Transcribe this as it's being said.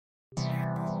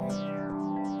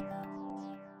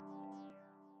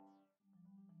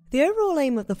The overall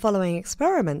aim of the following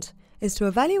experiment is to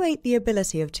evaluate the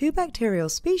ability of two bacterial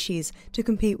species to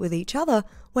compete with each other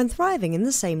when thriving in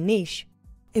the same niche.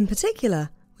 In particular,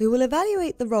 we will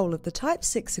evaluate the role of the type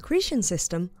 6 secretion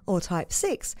system, or type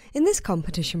 6, in this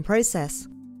competition process.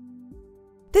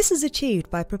 This is achieved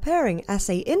by preparing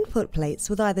assay input plates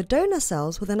with either donor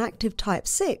cells with an active type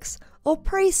 6 or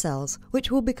prey cells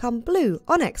which will become blue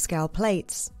on X-scale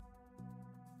plates.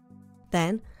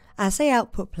 Then, assay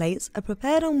output plates are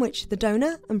prepared on which the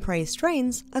donor and prey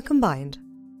strains are combined.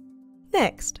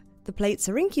 Next, the plates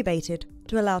are incubated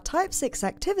to allow type 6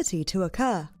 activity to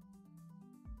occur.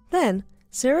 Then,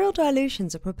 serial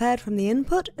dilutions are prepared from the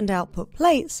input and output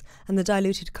plates, and the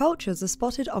diluted cultures are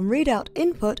spotted on readout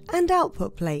input and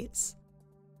output plates.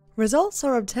 Results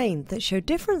are obtained that show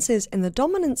differences in the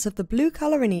dominance of the blue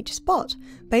colour in each spot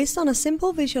based on a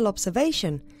simple visual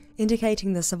observation,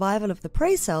 indicating the survival of the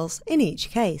prey cells in each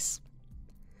case.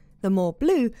 The more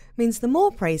blue means the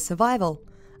more prey survival,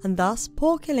 and thus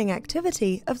poor killing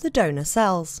activity of the donor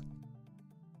cells.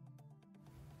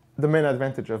 The main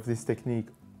advantage of this technique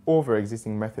over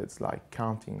existing methods like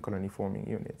counting colony-forming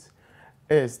units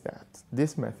is that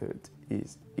this method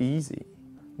is easy,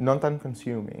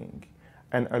 non-time-consuming,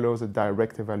 and allows a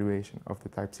direct evaluation of the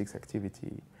type 6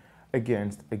 activity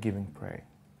against a given prey.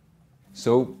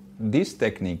 So this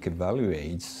technique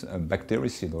evaluates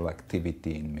bactericidal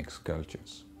activity in mixed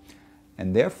cultures,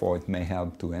 and therefore it may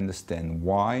help to understand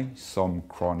why some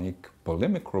chronic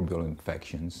polymicrobial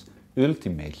infections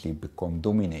ultimately become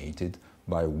dominated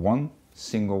by one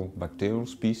single bacterial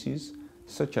species,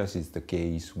 such as is the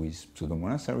case with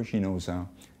Pseudomonas aeruginosa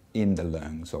in the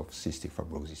lungs of cystic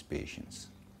fibrosis patients.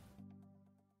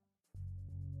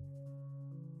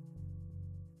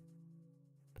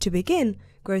 To begin,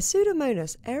 grow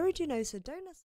Pseudomonas aeruginosa donor